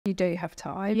you do have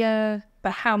time. Yeah.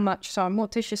 But how much time?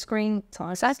 What does your screen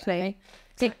time say?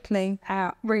 Exactly.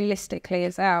 Realistically,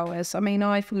 it's hours. I mean,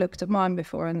 I've looked at mine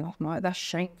before and I'm like, that's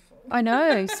shameful. I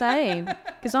know, same.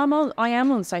 Because I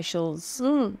am on socials,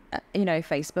 you know,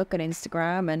 Facebook and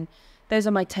Instagram, and those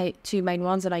are my two main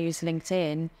ones, and I use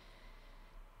LinkedIn.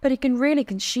 But it can really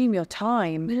consume your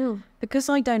time. Because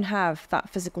I don't have that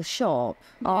physical shop.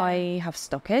 I have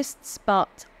stockists,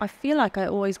 but I feel like I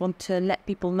always want to let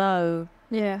people know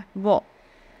what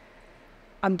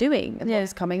I'm doing and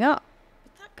what's coming up.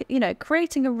 You know,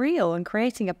 creating a reel and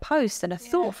creating a post and a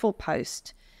thoughtful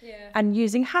post and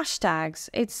using hashtags,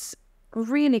 it's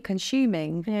really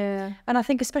consuming. And I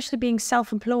think especially being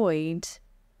self-employed,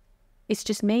 it's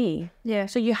just me.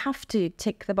 So you have to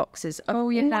tick the boxes of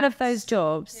all of those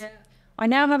jobs. I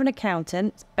now have an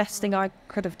accountant. Best thing I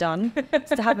could have done is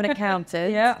to have an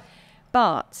accountant.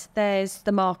 But there's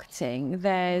the marketing,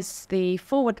 there's the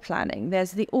forward planning,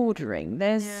 there's the ordering,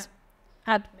 there's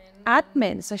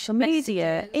admin, social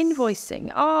media,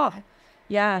 invoicing.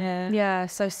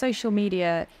 So social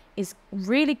media is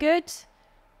really good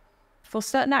for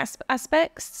certain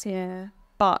aspects,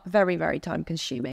 but very, very time consuming.